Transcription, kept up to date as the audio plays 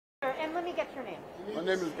And let me get your name. My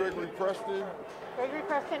name is Gregory Preston. Gregory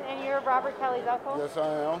Preston, and you're Robert Kelly's uncle? Yes,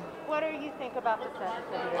 I am. What do you think about the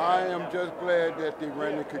sentence? I am just glad that they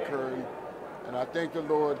ran the concurrent, and I thank the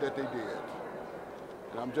Lord that they did.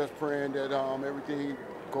 And I'm just praying that everything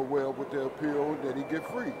go well with the appeal, that he get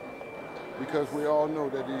free, because we all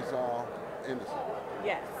know that he's innocent.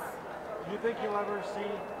 Yes. Do you think you'll ever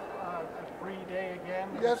see a free day again?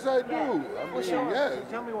 Yes, I do. I mean, yes.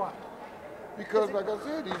 Tell me why. Because, like I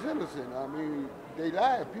said, he's innocent. I mean, they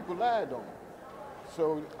lied. People lied on him.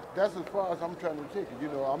 So that's as far as I'm trying to take it. You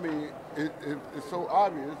know, I mean, it's so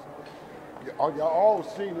obvious. Y'all all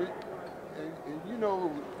seen it. And, you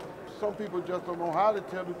know, some people just don't know how to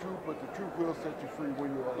tell the truth, but the truth will set you free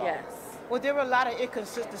when you're alive. Yes. Well, there were a lot of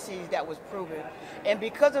inconsistencies that was proven. And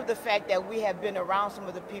because of the fact that we have been around some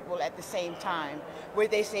of the people at the same time, where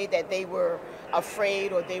they say that they were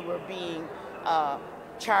afraid or they were being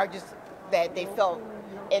charges that they felt,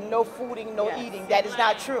 and no fooding, no eating, that is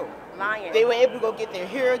not true. Lying. They were able to go get their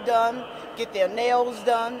hair done, get their nails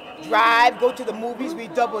done, drive, go to the movies. We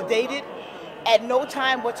double dated at no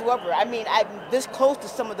time whatsoever. I mean, I'm this close to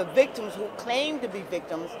some of the victims who claim to be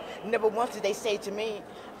victims. Never once did they say to me,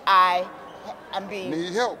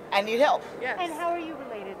 Need help. I need help. Yes. And how are you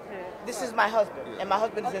related to? This is my husband, and my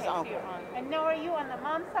husband is his uncle. And now, are you on the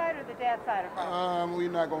mom's side or the dad's side of her? We're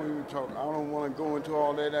not going to even talk. I don't want to go into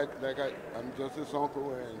all that. I'm just his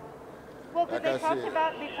uncle, and Well, because like they talked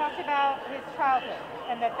about his childhood,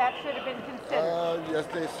 and that should have been considered. yes,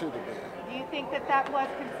 they should have been. Do you think that was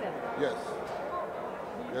considered? Yes.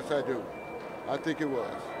 Yes, I do. I think it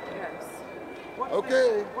was. Yes.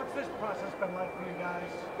 What's this process been like for you guys?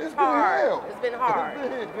 It's Hard. been hell. It's been hard.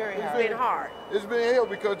 It's been hard. It's been hell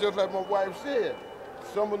because just like my wife said,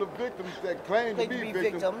 some of the victims that claim to be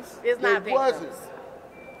victims, It's not they victims. wasn't.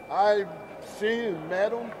 I seen and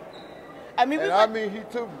met him, I mean, he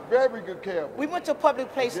took very good care of them. we went to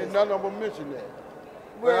public places And none of them mentioned that.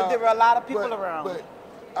 where there were a lot of people around. But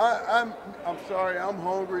I'm sorry, I'm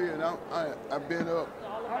hungry and I've been up.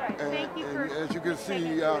 All right. Thank you for. As you can see,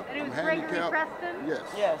 and it I'm was Gregory handicapped. Preston? Yes.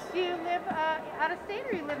 Yes. Do you live out of state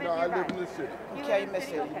or you live in No, I nearby? live in the city. You Okay, live in the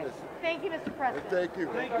city? Mr. Okay. Thank you, Mr. Preston. Thank you.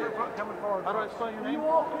 Thank you for coming forward. How do I spell your name?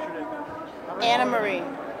 Anna Marie,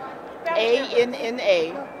 ANNA,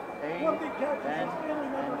 MARIE,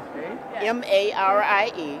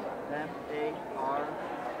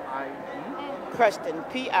 Preston, PRESTON,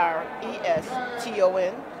 Yeah.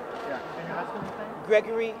 And your husband's name?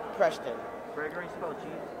 Gregory Preston, Gregory, spelled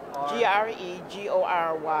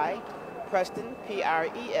GREGORY, Preston,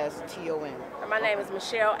 PRESTON. And my name is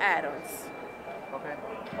Michelle Adams. Okay.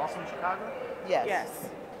 Also in Chicago? Yes. Yes.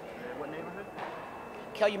 And what neighborhood?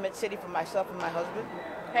 Calumet City for myself and my husband.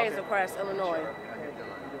 Hazel Crest, Illinois.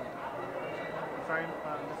 Sorry,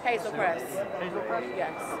 Hazel Crest. Hazel Crest?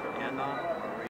 Yes. And